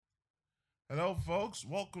Hello, folks.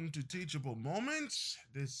 Welcome to Teachable Moments.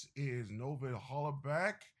 This is Novid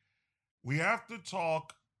Hollaback. We have to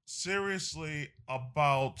talk seriously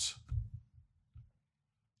about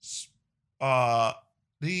uh,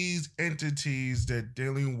 these entities that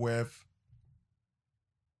dealing with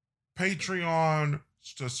Patreon,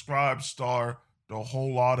 Subscribe Star, the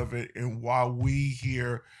whole lot of it, and why we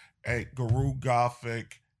here at Guru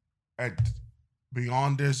Gothic, at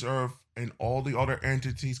Beyond This Earth, and all the other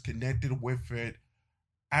entities connected with it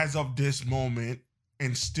as of this moment,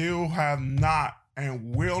 and still have not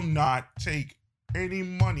and will not take any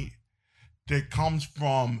money that comes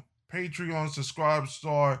from Patreon, Subscribe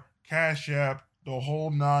Star, Cash App, the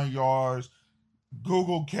whole 9 yards,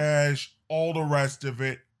 Google Cash, all the rest of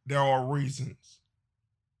it. There are reasons.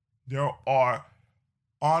 There are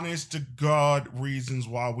honest to God reasons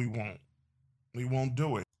why we won't. We won't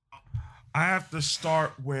do it. I have to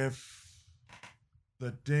start with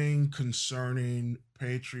the thing concerning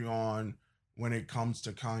Patreon when it comes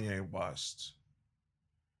to Kanye West.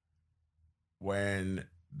 When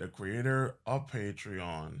the creator of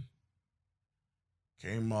Patreon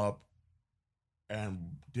came up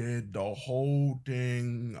and did the whole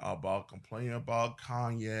thing about complaining about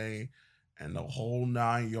Kanye and the whole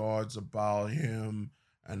 9 yards about him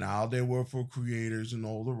and how they were for creators and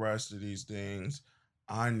all the rest of these things,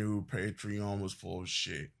 I knew Patreon was full of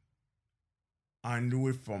shit. I knew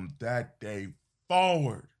it from that day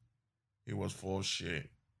forward. It was full of shit.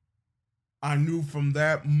 I knew from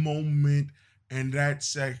that moment and that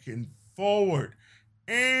second forward,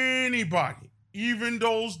 anybody, even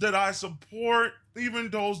those that I support, even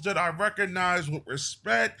those that I recognize with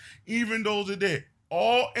respect, even those that did,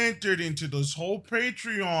 all entered into this whole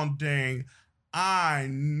Patreon thing. I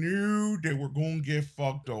knew they were going to get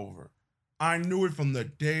fucked over. I knew it from the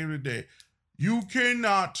day to day. You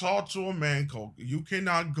cannot talk to a man, you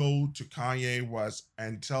cannot go to Kanye West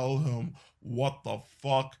and tell him what the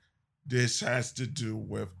fuck this has to do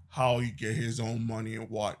with how he get his own money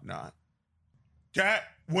and whatnot. That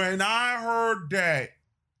when I heard that,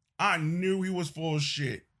 I knew he was full of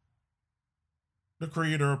shit. The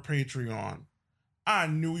creator of Patreon. I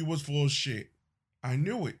knew he was full of shit. I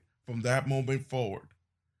knew it from that moment forward.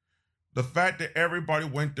 The fact that everybody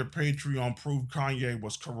went to Patreon proved Kanye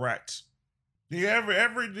was correct.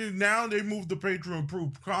 Now they moved to Patreon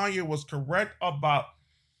proved Kanye was correct about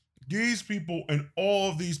these people and all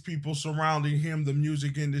of these people surrounding him, the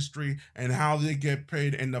music industry, and how they get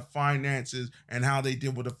paid and the finances and how they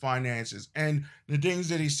deal with the finances. And the things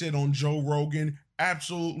that he said on Joe Rogan,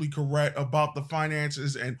 absolutely correct about the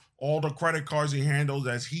finances and all the credit cards he handles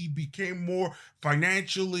as he became more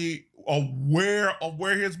financially aware of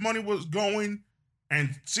where his money was going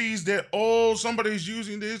and sees that, oh, somebody's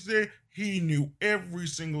using this there. He knew every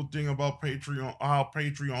single thing about Patreon, how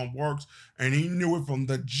Patreon works, and he knew it from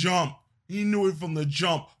the jump. He knew it from the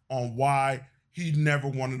jump on why he never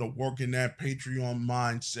wanted to work in that Patreon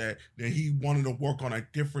mindset, that he wanted to work on a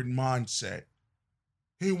different mindset.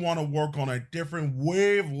 He wanted to work on a different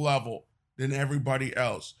wave level than everybody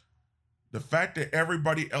else. The fact that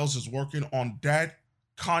everybody else is working on that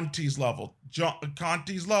Conti's level,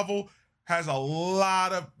 Conti's level, has a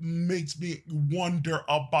lot of, makes me wonder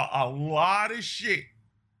about a lot of shit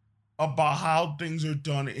about how things are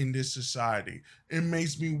done in this society. It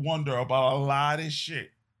makes me wonder about a lot of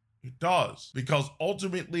shit. It does. Because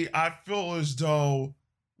ultimately, I feel as though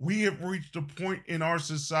we have reached a point in our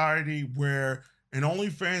society where, and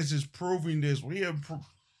OnlyFans is proving this, we have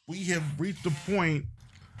reached a point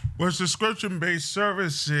where subscription-based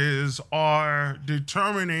services are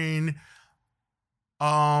determining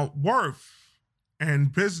worth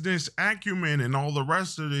and business acumen and all the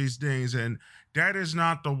rest of these things. And that is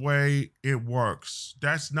not the way it works.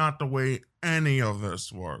 That's not the way any of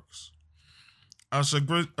this works. A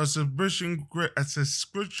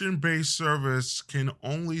subscription-based service can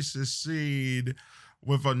only succeed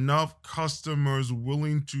with enough customers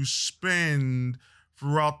willing to spend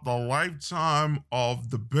throughout the lifetime of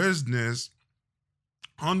the business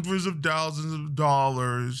hundreds of thousands of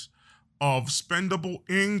dollars of spendable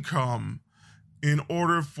income in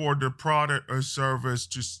order for the product or service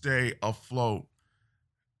to stay afloat.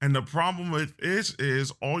 And the problem with this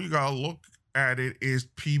is all you gotta look at it is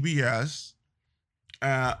PBS.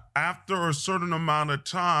 After a certain amount of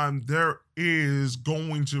time, there is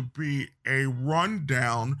going to be a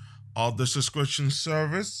rundown of the subscription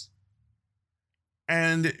service.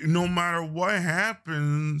 And no matter what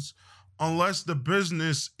happens, unless the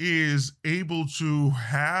business is able to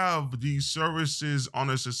have these services on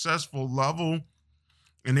a successful level,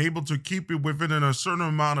 and able to keep it within a certain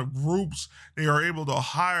amount of groups they are able to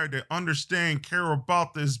hire that understand, care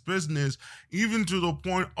about this business, even to the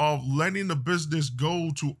point of letting the business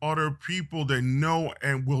go to other people that know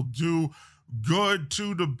and will do good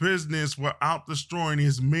to the business without destroying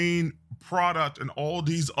his main product and all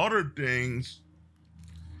these other things,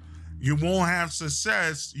 you won't have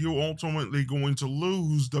success. You're ultimately going to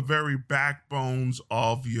lose the very backbones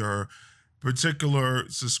of your particular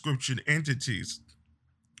subscription entities.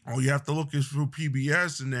 All you have to look is through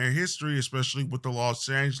PBS and their history, especially with the Los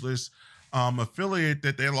Angeles affiliate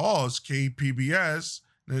that they lost, KPBS,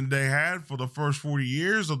 and they had for the first 40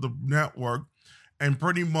 years of the network, and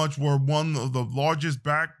pretty much were one of the largest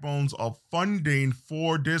backbones of funding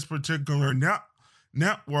for this particular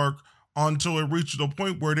network until it reached the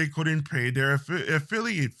point where they couldn't pay their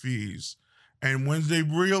affiliate fees. And when they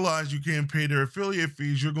realize you can't pay their affiliate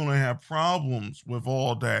fees, you're going to have problems with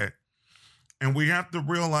all that. And we have to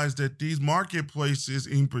realize that these marketplaces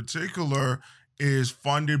in particular is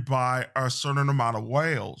funded by a certain amount of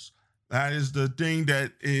whales. That is the thing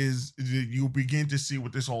that you begin to see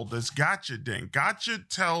with this gacha thing. Gacha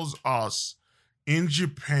tells us in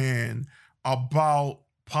Japan about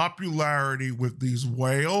popularity with these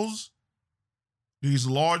whales, these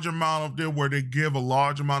large amount of them where they give a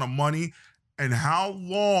large amount of money, and how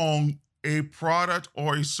long a product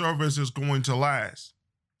or a service is going to last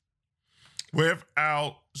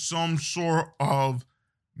without some sort of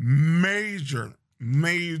major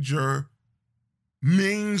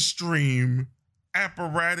mainstream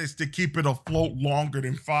apparatus to keep it afloat longer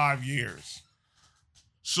than 5 years.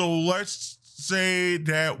 So let's say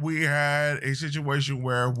that we had a situation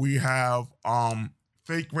where we have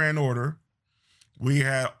fake Grand Order. We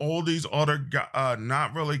had all these other,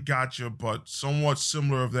 not really gacha, but somewhat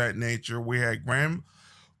similar of that nature. We had Grand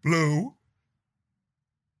Blue.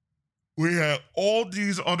 We had all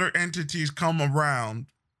these other entities come around.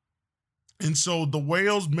 And so the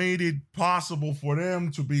whales made it possible for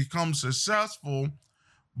them to become successful.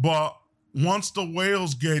 But once the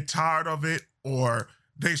whales get tired of it, or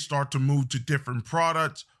they start to move to different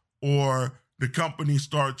products, or the companies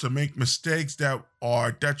start to make mistakes that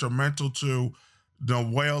are detrimental to the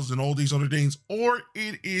whales and all these other things, or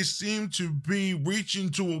it is seemed to be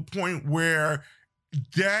reaching to a point where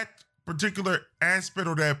that particular aspect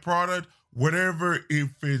of that product, whatever, if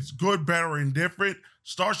it's good, bad, or indifferent,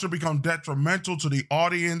 starts to become detrimental to the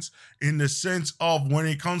audience in the sense of when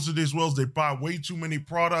it comes to these whales, they buy way too many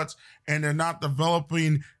products and they're not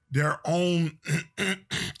developing their own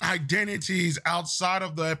identities outside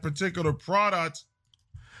of that particular product,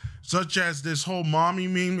 such as this whole mommy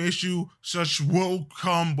meme issue, such will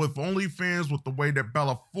come with OnlyFans, with the way that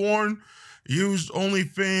Bella Thorne used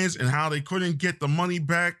OnlyFans and how they couldn't get the money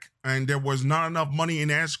back, and there was not enough money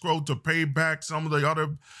in escrow to pay back a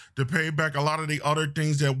lot of the other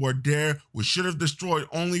things that were there. We should have destroyed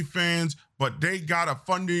OnlyFans, but they got a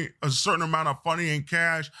certain amount of funding in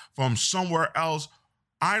cash from somewhere else.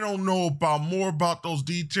 I don't know more about those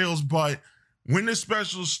details, but when the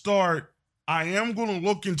specials start, I am going to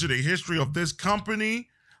look into the history of this company.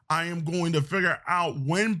 I am going to figure out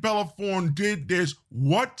when Bella Thorne did this,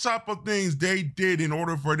 what type of things they did in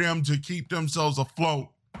order for them to keep themselves afloat.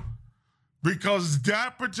 Because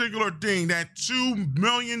that particular thing, that $2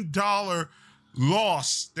 million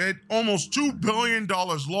loss, that almost $2 billion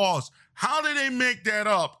loss, how did they make that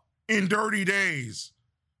up in 30 days?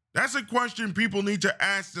 That's a question people need to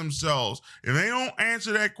ask themselves. If they don't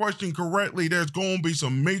answer that question correctly, there's going to be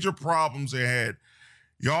some major problems ahead.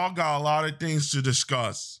 Y'all got a lot of things to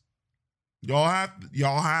discuss. Y'all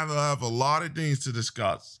have a lot of things to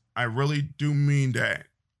discuss. I really do mean that.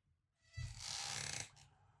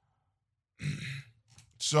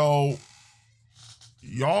 So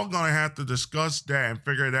y'all gonna have to discuss that and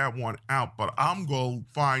figure that one out. But I'm gonna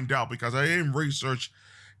find out because I didn't research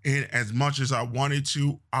it as much as I wanted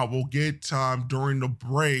to. I will get time during the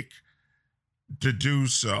break to do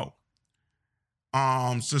so.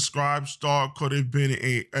 Subscribestar could have been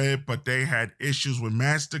but they had issues with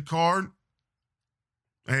MasterCard.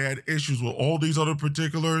 They had issues with all these other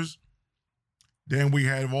particulars. Then we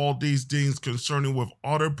have all these things concerning with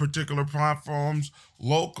other particular platforms.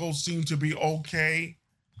 Local seemed to be okay.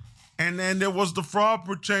 And then there was the fraud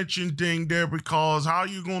protection thing there, because how are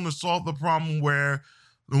you going to solve the problem where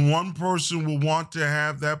the one person will want to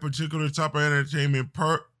have that particular type of entertainment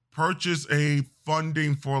purchase a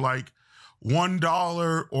funding for like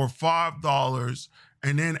 $1 or $5,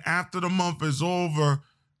 and then after the month is over,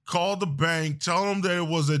 call the bank, tell them that it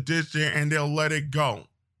was a ditch there, and they'll let it go.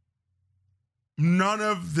 None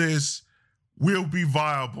of this will be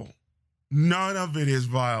viable. None of it is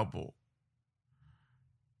viable.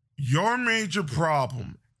 your major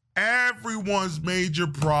problem, everyone's major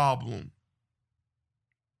problem,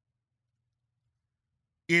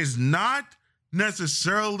 is not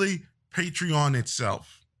necessarily Patreon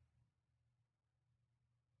itself.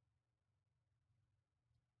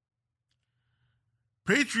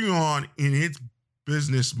 Patreon, in its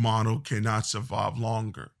business model, cannot survive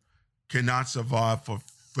longer, cannot survive for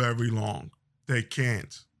very long. They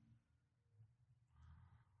can't.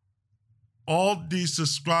 All these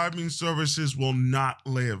subscribing services will not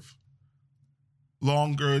live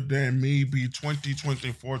longer than maybe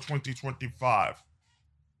 2024, 2025.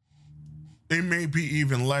 It may be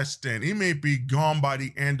even less than. It may be gone by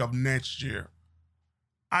the end of next year.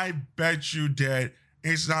 I bet you that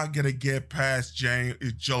it's not going to get past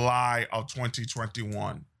July of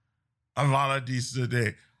 2021. A lot of these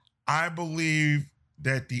today. I believe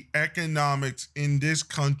that the economics in this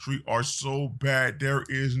country are so bad, there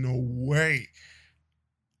is no way,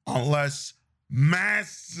 unless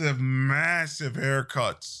massive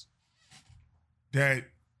haircuts, that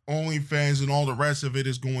OnlyFans and all the rest of it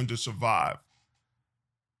is going to survive.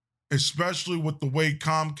 Especially with the way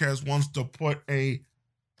Comcast wants to put a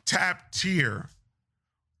tap tier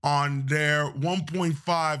on their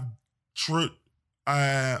 1.5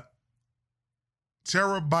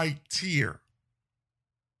 terabyte tier.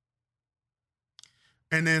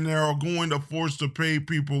 And then they're going to force to pay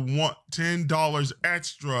people $10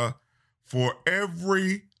 extra for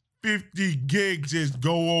every 50 gigs is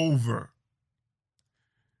go over.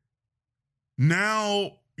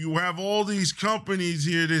 Now you have all these companies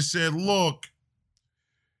here that said, look,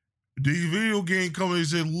 these video game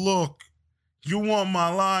companies said, look, you want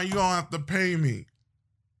my line, you don't have to pay me.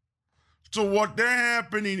 So what they're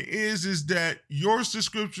happening is that your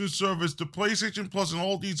subscription service, the PlayStation Plus and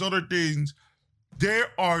all these other things, they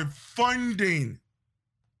are funding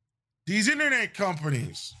these internet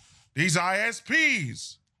companies, these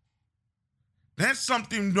ISPs. That's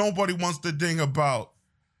something nobody wants to think about.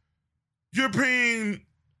 You're paying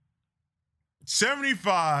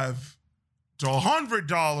 $75 to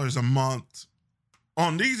 $100 a month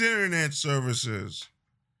on these internet services.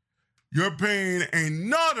 You're paying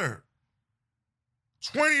another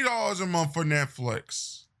 $20 a month for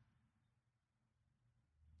Netflix.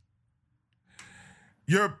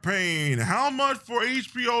 You're paying how much for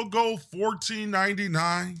HBO Go?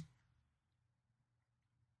 $14.99.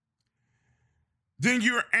 Then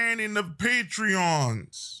you're adding the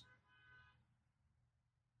Patreons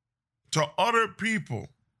to other people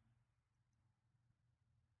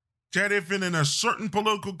that if in a certain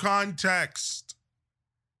political context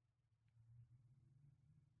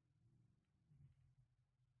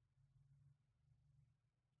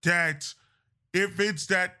that if it's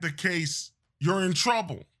that the case, you're in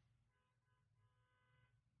trouble.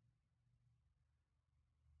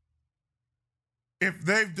 If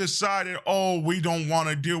they've decided, oh, we don't want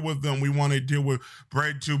to deal with them, we want to deal with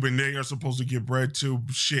BreadTube, and they are supposed to get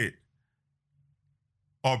BreadTube shit,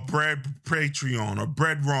 or Bread Patreon, or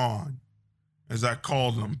BreadRon, as I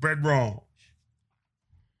call them, BreadRon.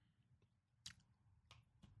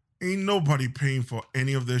 Ain't nobody paying for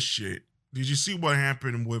any of this shit. Did you see what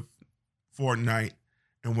happened with Fortnite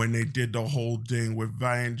and when they did the whole thing with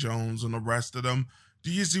Van Jones and the rest of them?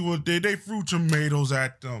 Did you see what they threw tomatoes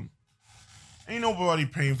at them? Ain't nobody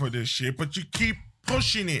paying for this shit, but you keep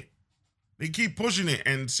pushing it. They keep pushing it,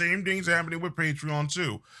 and same thing's happening with Patreon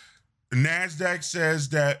too. NASDAQ says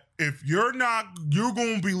that if you're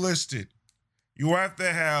going to be listed, you have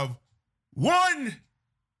to have one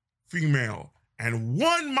female and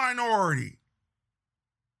one minority,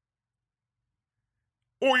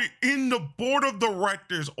 or in the board of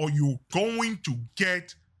directors, or you're going to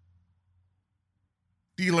get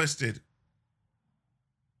delisted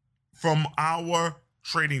from our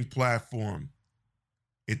trading platform.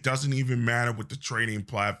 It doesn't even matter with the trading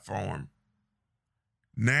platform.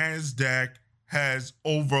 NASDAQ has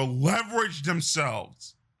over-leveraged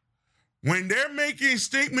themselves. When they're making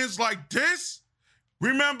statements like this,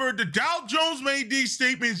 remember the Dow Jones made these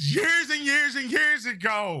statements years and years and years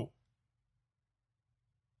ago.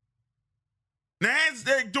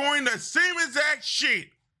 NASDAQ doing the same exact shit.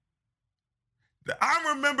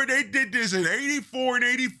 I remember they did this in 84 and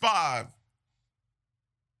 85.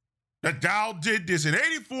 The Dow did this in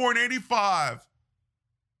 84 and 85.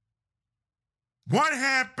 What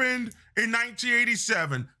happened in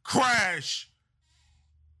 1987? Crash.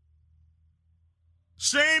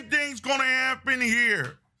 Same thing's gonna happen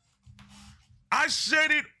here. I said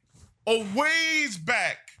it a ways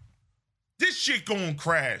back. This shit gonna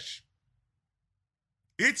crash.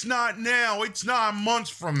 It's not now, it's 9 months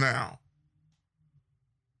from now.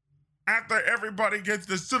 after everybody gets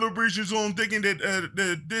the celebrations on, thinking that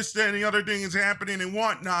this, that, and the other thing is happening and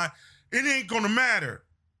whatnot, it ain't gonna matter.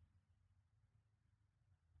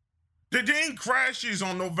 The thing crashes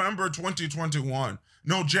on November 2021.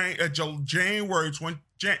 No, January 20,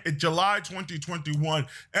 July 2021.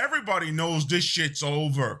 Everybody knows this shit's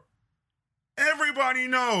over. Everybody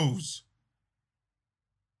knows.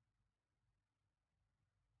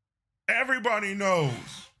 Everybody knows.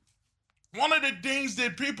 One of the things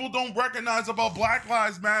that people don't recognize about Black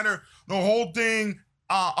Lives Matter, the whole thing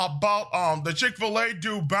about the Chick-fil-A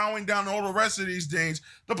dude bowing down all the rest of these things,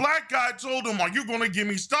 the black guy told him, "Are you going to give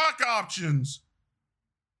me stock options?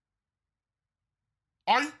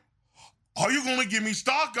 Are you going to give me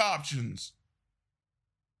stock options?"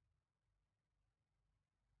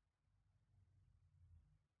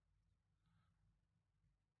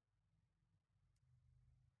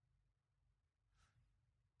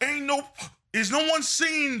 Is no one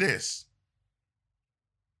seeing this?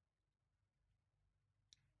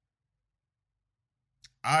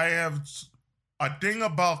 I have a thing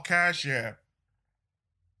about Cash App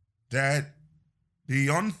that the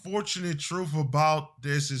unfortunate truth about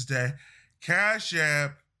this is that Cash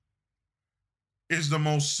App is the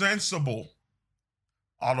most sensible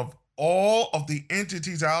out of all of the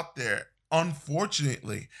entities out there.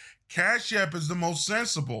 Unfortunately, Cash App is the most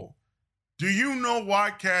sensible. Do you know why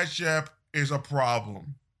Cash App is a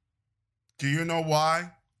problem? Do you know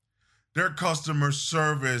why? Their customer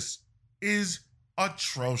service is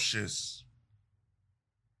atrocious.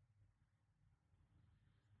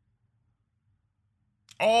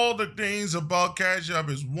 All the things about Cash App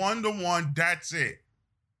is one-to-one, that's it.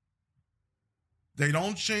 They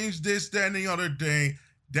don't change this, that, and the other thing.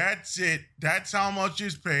 That's it. That's how much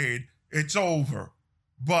is paid. It's over.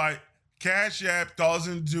 But Cash App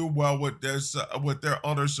doesn't do well with their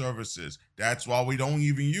other services. That's why we don't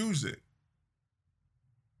even use it.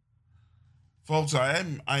 Folks, I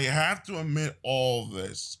have to admit all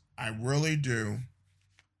this. I really do.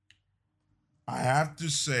 I have to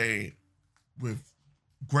say with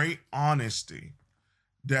great honesty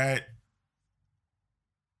that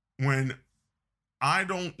when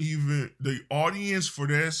the audience for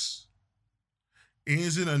this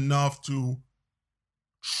isn't enough to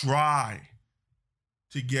try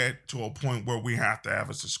to get to a point where we have to have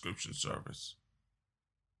a subscription service.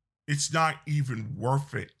 It's not even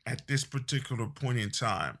worth it at this particular point in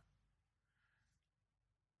time.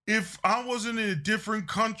 If I was in a different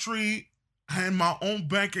country, had my own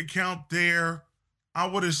bank account there, I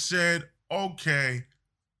would have said, okay,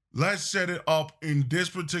 let's set it up in this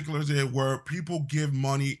particular day where people give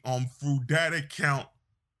money through that account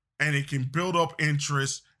and it can build up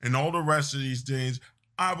interest and all the rest of these things.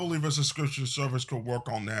 I believe a subscription service could work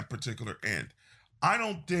on that particular end. I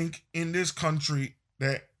don't think in this country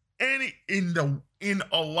that in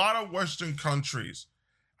a lot of Western countries,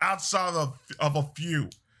 outside of a few,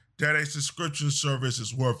 that a subscription service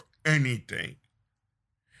is worth anything.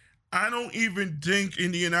 I don't even think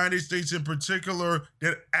in the United States in particular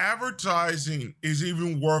that advertising is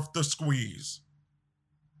even worth the squeeze.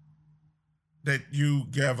 That you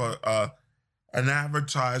give an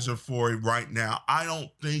advertiser for it right now. I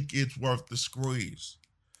don't think it's worth the squeeze.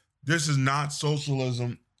 This is not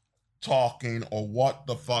socialism talking or what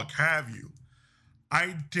the fuck have you.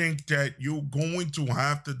 I think that you're going to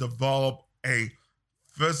have to develop a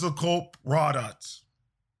physical product,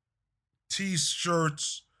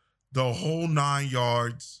 t-shirts, the whole 9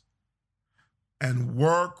 yards, and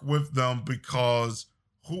work with them, because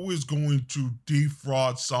who is going to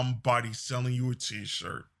defraud somebody selling you a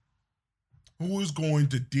t-shirt? Who is going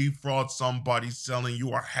to defraud somebody selling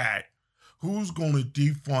you a hat? Who's going to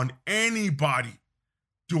defraud anybody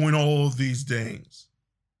doing all of these things?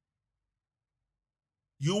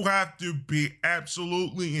 You have to be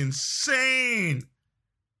absolutely insane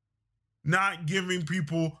not giving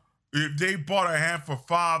people, if they bought a hat for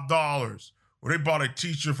 $5 or they bought a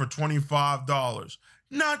t-shirt for $25,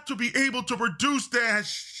 not to be able to produce that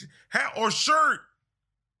hat or shirt.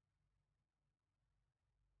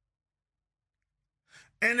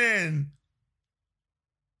 And then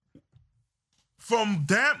from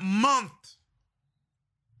that month,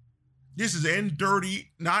 this is N30,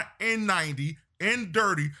 not N90,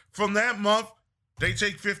 N30. From that month, they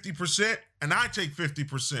take 50% and I take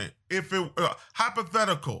 50%. If it,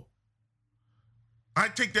 hypothetical, I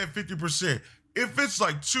take that 50%. If it's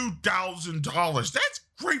like $2,000, that's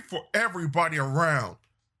great for everybody around.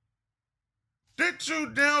 That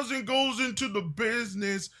 $2,000 goes into the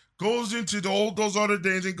business, goes into all those other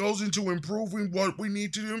things, and goes into improving what we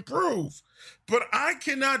need to improve. But I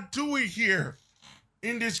cannot do it here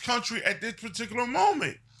in this country at this particular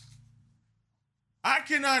moment. I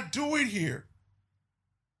cannot do it here.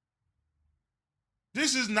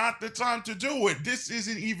 This is not the time to do it. This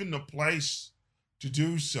isn't even the place to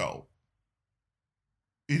do so.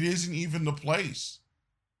 It isn't even the place.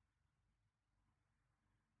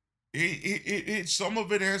 Some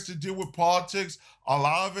of it has to do with politics. A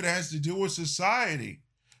lot of it has to do with society.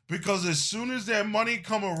 Because as soon as that money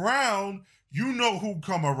come around, you know who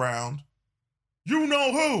come around. You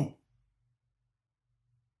know who.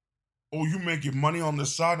 Oh, you making money on the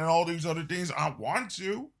side and all these other things. I want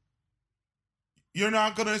to. You're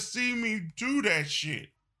not going to see me do that shit.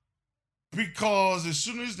 Because as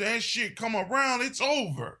soon as that shit come around, it's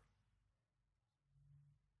over.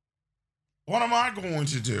 What am I going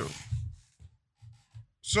to do?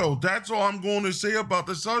 So that's all I'm going to say about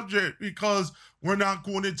the subject, because we're not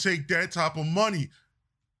going to take that type of money.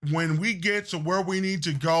 When we get to where we need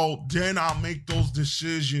to go, then I'll make those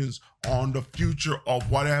decisions on the future of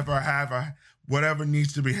whatever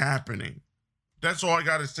needs to be happening. That's all I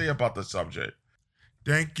got to say about the subject.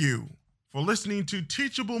 Thank you for listening to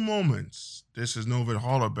Teachable Moments. This is Novid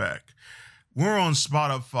Hollerbeck. We're on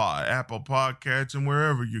Spotify, Apple Podcasts, and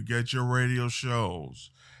wherever you get your radio shows.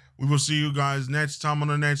 We will see you guys next time on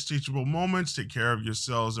the next Teachable Moments. Take care of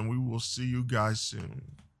yourselves, and we will see you guys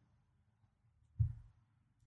soon.